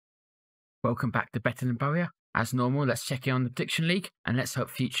Welcome back to Better Than Bowyer. As normal, let's check in on the Prediction League, and let's hope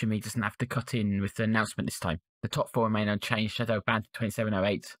future me doesn't have to cut in with the announcement this time. The top four remain unchanged. Shadow Bantam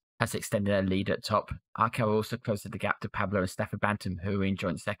 2708 has extended their lead at top. Arkel also closed the gap to Pablo and Stafford Bantam, who are in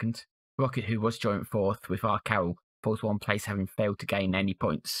joint second. Rocket, who was joint fourth with Arkel, falls one place, having failed to gain any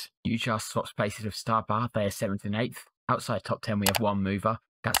points. Ujar swaps places with Starbar, they are 7th and 8th. Outside top 10 we have one mover,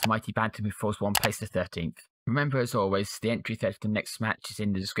 that's Mighty Bantam, who falls one place to 13th. Remember, as always, the entry thread for the next match is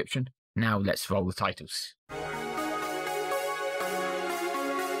in the description. Now let's roll the titles.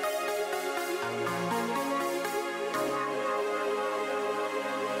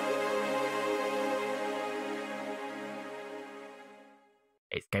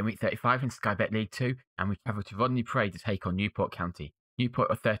 It's game week 35 in Sky Bet League 2, and we travel to Rodney Parade to take on Newport County.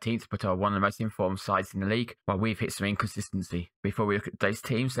 Newport are 13th, but are one of the most informed sides in the league, while we've hit some inconsistency. Before we look at today's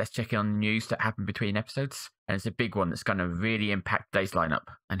teams, let's check in on the news that happened between episodes, and it's a big one that's going to really impact today's lineup.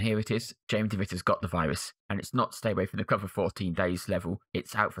 And here it is: Jamie Devitt has got the virus, and it's not stay away from the club for 14 days level,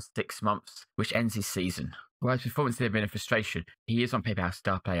 it's out for 6 months, which ends his season. While his performance has been a frustration, he is on paper our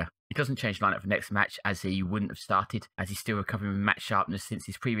star player. He doesn't change the lineup for next match, as he wouldn't have started, as he's still recovering from match sharpness since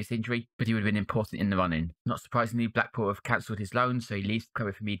his previous injury, but he would have been important in the run-in. Not surprisingly, Blackpool have cancelled his loan, so he leaves the club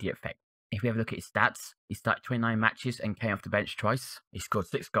with immediate effect. If we have a look at his stats, he started 29 matches and came off the bench twice. He scored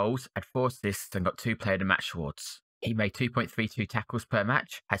 6 goals, had 4 assists, and got 2 player of the match awards. He made 2.32 tackles per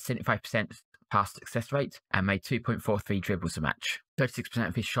match, had 75% pass success rate, and made 2.43 dribbles a match. 36%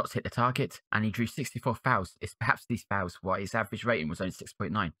 of his shots hit the target, and he drew 64 fouls. It's perhaps these fouls why his average rating was only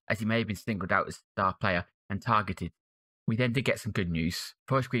 6.9, as he may have been singled out as star player and targeted. We then did get some good news.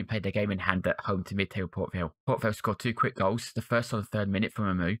 Forest Green played their game in hand at home to mid-table Port Vale. Port Vale scored 2 quick goals, the first on the 3rd minute from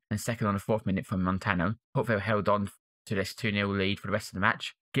Amu, and second on the 4th minute from Montano. Port Vale held on to this 2-0 lead for the rest of the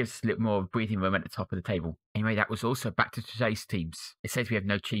match. Gives us a little more breathing room at the top of the table. Anyway, that was also back to today's teams. It says we have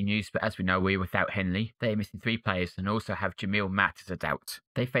no key news, but as we know, we're without Henley. They are missing 3 players and also have Jamil Matt as a doubt.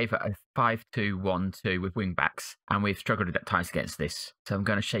 They favour a 5-2-1-2 with wing backs, and we've struggled at times against this. So I'm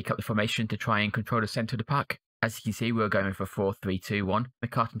going to shake up the formation to try and control the centre of the park. As you can see, we're going for 4-3-2-1.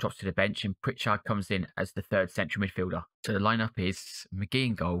 McCartan drops to the bench and Pritchard comes in as the 3rd central midfielder. So the lineup is McGee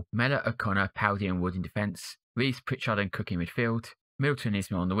in goal, Mellor, O'Connor, Powdy and Wood in defence, Reeves, Pritchard and Cook in midfield, Middleton,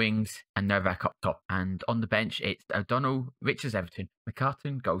 Ismail on the wings, and Novak up top. And on the bench, it's O'Donnell, Richards, Everton,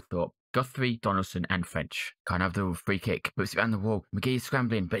 McCartan, Goldthorpe, Guthrie, Donaldson, and French. Can't have the free kick, whips it around the wall. McGee is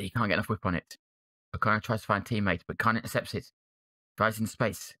scrambling, but he can't get enough whip on it. O'Connor tries to find a teammate, but can't intercept it. Drives in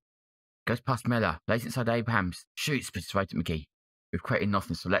space. Goes past Mellor, lays inside Abrahams, shoots, but it's right at McGee. We've created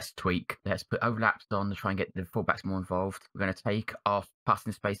nothing, so let's tweak. Let's put overlaps on to try and get the fullbacks more involved. We're going to take off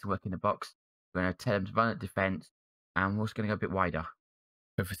passing space and work in the box. We're going to tell them to run at defence, and we're also going to go a bit wider.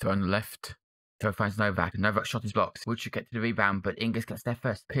 Overthrow on the left. Throw finds Novak, and Novak shot his box. Wood should get to the rebound, but Inglis gets there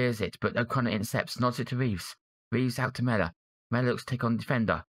first. Clears it, but O'Connor intercepts, nods it to Reeves. Reeves out to Mellor. Mellor looks to take on the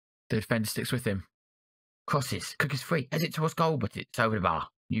defender. The defender sticks with him. Crosses. Cook is free. Heads it towards goal, but it's over the bar.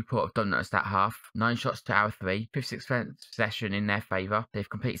 Newport have done us that half. 9 shots to our 3. 56% possession in their favour. They've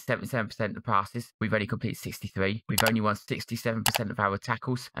completed 77% of the passes. We've only completed 63. We've only won 67% of our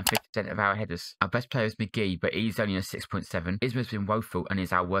tackles and 50% of our headers. Our best player is McGee, but he's only a 6.7. Isma's been woeful and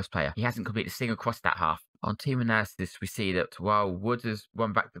is our worst player. He hasn't completed a single cross that half. On team analysis, we see that while Wood has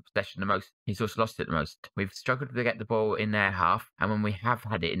won back the possession the most, he's also lost it the most. We've struggled to get the ball in their half, and when we have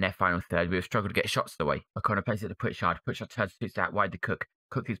had it in their final third, we've struggled to get shots away. O'Connor plays it to Pritchard. Pritchard turns shoots out wide to Cook.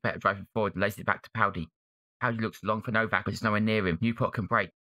 Cook is better driving forward, lays it back to Powdy. Powdy looks long for Novak, but it's nowhere near him. Newport can break.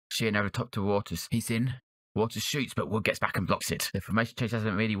 Sheehan over top to Waters. He's in. Waters shoots, but Wood gets back and blocks it. The formation change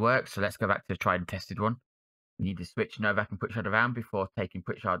hasn't really worked, so let's go back to the tried and tested one. We need to switch Novak and Pritchard around before taking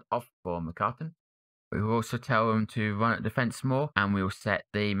Pritchard off for McCartan. We will also tell them to run at defence more, and we will set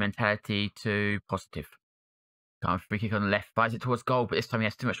the mentality to positive. Can't free kick on the left, fires it towards goal, but this time he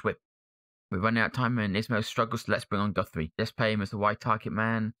has too much whip. We're running out of time and Ismail struggles, so let's bring on Guthrie. Let's play him as the wide target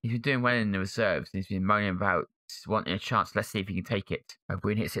man. He's been doing well in the reserves, and he's been moaning about wanting a chance. Let's see if he can take it.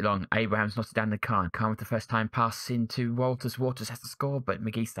 O'Brien hits it long. Abraham's knotted down the Khan. Khan with the first time pass into Walters. Walters has to score, but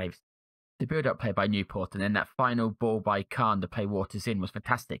McGee saves. The build-up play by Newport, and then that final ball by Khan to play Waters in was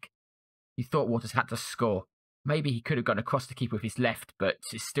fantastic. You thought Waters had to score. Maybe he could have gone across the keeper with his left, but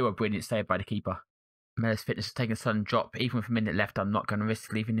it's still a brilliant save by the keeper. Mellor's fitness has taken a sudden drop. Even with a minute left, I'm not going to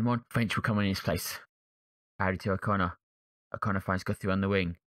risk leaving him on. French will come in his place. Powdy to O'Connor. O'Connor finds Guthrie on the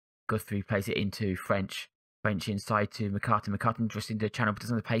wing. Guthrie plays it into French. French inside to McCartan. McCartan just into the channel, but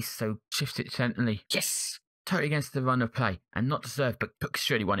doesn't have the pace, so shifts it gently. Yes! Totally against the run of play, and not deserved, but Cook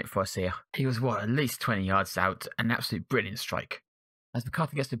surely won it for us here. He was, at least 20 yards out. An absolute brilliant strike. As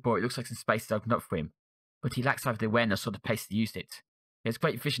McCartan gets the ball, it looks like some space has opened up for him, but he lacks either the awareness or the pace to use it. He has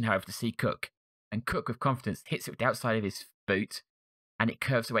great vision, however, to see Cook, and Cook with confidence hits it with the outside of his boot, and it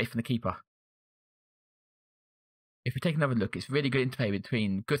curves away from the keeper. If we take another look, it's really good interplay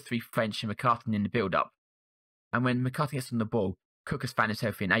between Guthrie, French, and McCartan in the build-up. And when McCartan gets on the ball, Cook has found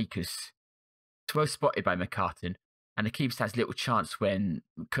himself in acres. It's well spotted by McCartan, and the keeper stands little chance when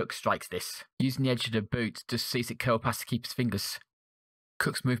Cook strikes this. Using the edge of the boot, just sees it curl past the keeper's fingers.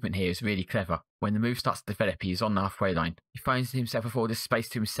 Cook's movement here is really clever. When the move starts to develop, he is on the halfway line. He finds himself with all this space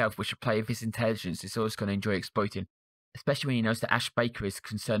to himself, which a player of his intelligence is always going to enjoy exploiting. Especially when he knows that Ash Baker is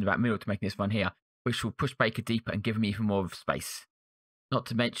concerned about Middleton making this run here, which will push Baker deeper and give him even more of space. Not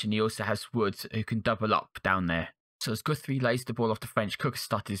to mention he also has Woods who can double up down there. So as Guthrie lays the ball off the French, Cook has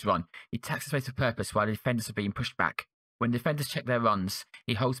started his run. He attacks the space with purpose while the defenders are being pushed back. When the defenders check their runs,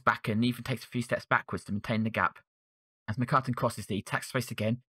 he holds back and even takes a few steps backwards to maintain the gap. As McCartan crosses, he attacks space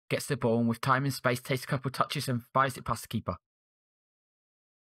again, gets the ball, and with time and space takes a couple of touches and fires it past the keeper.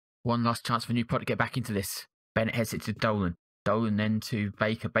 One last chance for Newport to get back into this. Bennett heads it to Dolan. Dolan then to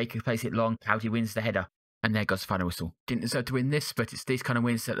Baker. Baker plays it long. Howdy wins the header. And there goes the final whistle. Didn't deserve to win this, but it's these kind of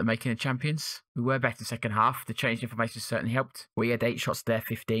wins that are making the champions. We were better in the second half. The change information certainly helped. We had 8 shots there,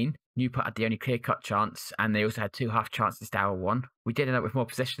 15. Newport had the only clear-cut chance, and they also had 2 half chances to our 1. We did end up with more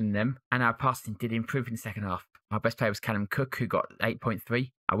possession than them, and our passing did improve in the second half. Our best player was Callum Cook, who got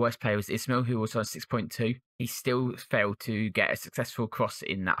 8.3. Our worst player was Ismail, who was on 6.2. He still failed to get a successful cross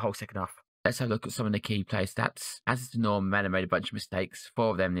in that whole second half. Let's have a look at some of the key player stats. As is the norm, Mena made a bunch of mistakes,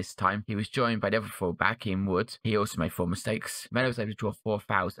 4 of them this time. He was joined by the other fullback in Wood. He also made 4 mistakes. Mena was able to draw 4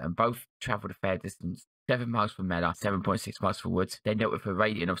 fouls and both travelled a fair distance. 7 miles for Mena, 7.6 miles for Woods. They ended up with a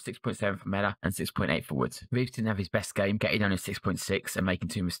rating of 6.7 for Mena and 6.8 for Woods. Reeves didn't have his best game, getting on a 6.6 and making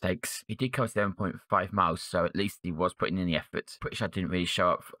 2 mistakes. He did cover 7.5 miles, so at least he was putting in the effort. Pritchard didn't really show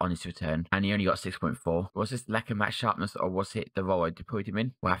up on his return, and he only got 6.4. Was this lack of match sharpness, or was it the role I deployed him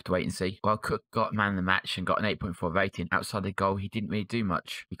in? We'll have to wait and see. While Cook got man of the match and got an 8.4 rating, outside the goal, he didn't really do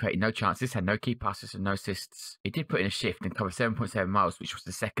much. He created no chances, had no key passes and no assists. He did put in a shift and covered 7.7 miles, which was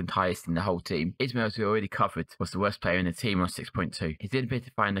the second highest in the whole team. Ismail, who already covered, was the worst player in the team on 6.2. His inability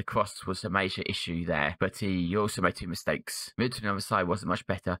to find the cross was a major issue there, but he also made 2 mistakes. Middleton on the other side wasn't much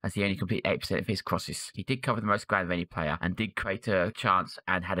better, as he only completed 8% of his crosses. He did cover the most ground of any player and did create a chance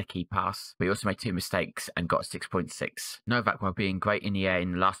and had a key pass, but he also made 2 mistakes and got 6.6. Novak, while being great in the air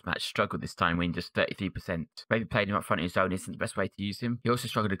in the last match, struggled this time, winning just 33%. Maybe playing him up front in his zone isn't the best way to use him. He also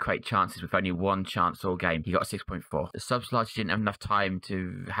struggled to create chances with only 1 chance all game. He got 6.4. The subs largely didn't have enough time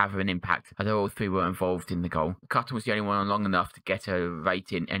to have an impact, although all 3 were involved in the goal. Carton was the only one on long enough to get a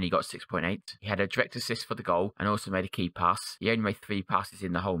rating, and he got 6.8. He had a direct assist for the goal and also made a key pass. He only made 3 passes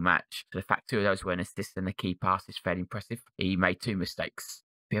in the whole match, so the fact 2 of those were an assist and a key pass is fairly impressive. He made 2 mistakes.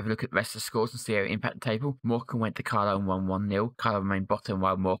 If we have a look at the rest of the scores and see how it impacted the table, Morecambe went to Carlo and won 1-0. Carlo remained bottom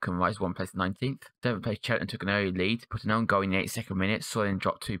while Morecambe rose 1 place to 19th. 7th place Cheltenham took an early lead, put an own goal in the 82nd minute, saw them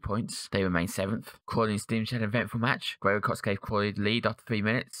drop 2 points. They remained 7th. Crawley and Stevenage had an eventful match. Grey Cox gave Crawley the lead after 3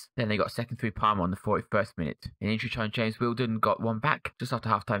 minutes. Then they got 2nd through Palmer on the 41st minute. In injury time, James Wilden got 1 back. Just after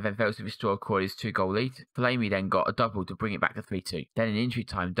half-time, Van Velsen restored Crawley's 2-goal lead. Flamey then got a double to bring it back to 3-2. Then in injury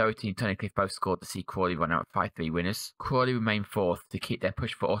time, Doherty and Tunnicliffe both scored to see Crawley run out 5-3 winners. Crawley remained 4th to keep their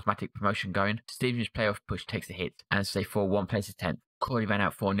push for automatic promotion going. Stevenage playoff push takes a hit, and so they fall 1 place to 10th. Crawley ran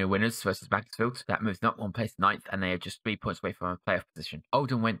out 4-0 winners versus Macclesfield. That moves them up 1 place to 9th, and they are just 3 points away from a playoff position.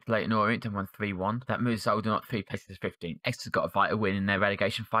 Oldham went to Leyton Orient and won 3-1. That moves Oldham up 3 places to 15th. Exeter got a vital win in their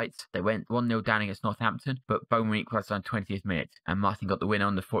relegation fights. They went 1-0 down against Northampton, but Bowman equalised on 20th minute, and Martin got the win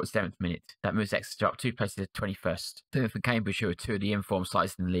on the 47th minute. That moves Exeter up 2 places to 21st. Plymouth and Cambridge, who are 2 of the informed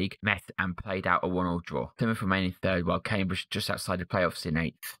sides in the league, met and played out a 1-1 draw. Plymouth remained in 3rd, while Cambridge just outside the playoffs in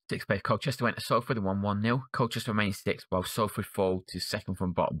 8th. 6th place Colchester went to Salford and won 1-0. Colchester remained 6th, while Salford fall to 2nd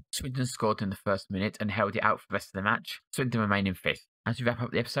from bottom. Swindon scored in the 1st minute and held it out for the rest of the match. Swindon remained in 5th. As we wrap up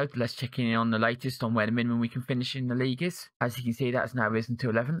the episode, let's check in on the latest on where the minimum we can finish in the league is. As you can see, that's now risen to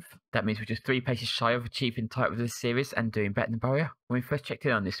 11th. That means we're just 3 places shy of achieving the title of this series and doing better than Bowyer. When we first checked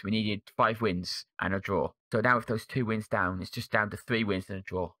in on this, we needed 5 wins and a draw. So now with those 2 wins down, it's just down to 3 wins and a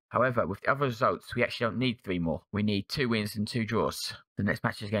draw. However, with the other results, we actually don't need 3 more. We need 2 wins and 2 draws. The next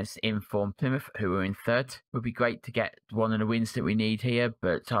match is against informed Plymouth, who are in 3rd. It would be great to get one of the wins that we need here,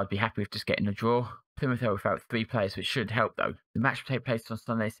 but I'd be happy with just getting a draw. Plymouth are without 3 players, which should help though. The match will take place on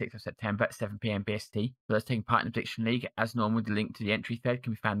Sunday 6th of September at 7 PM BST. For those taking part in the Prediction League, as normal, the link to the entry thread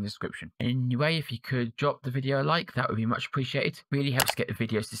can be found in the description. Anyway, if you could drop the video a like, that would be much appreciated. Really helps get the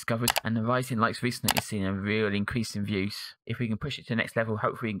videos discovered, and the rise in likes recently has seen a real increase in views. If we can push it to the next level,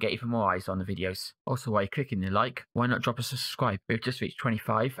 hopefully we can get even more eyes on the videos. Also, while you're clicking the like, why not drop us a subscribe? We've just reached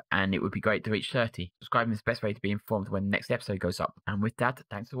 25, and it would be great to reach 30. Subscribing is the best way to be informed when the next episode goes up. And with that,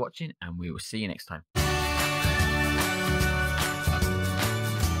 thanks for watching, and we will see you next time.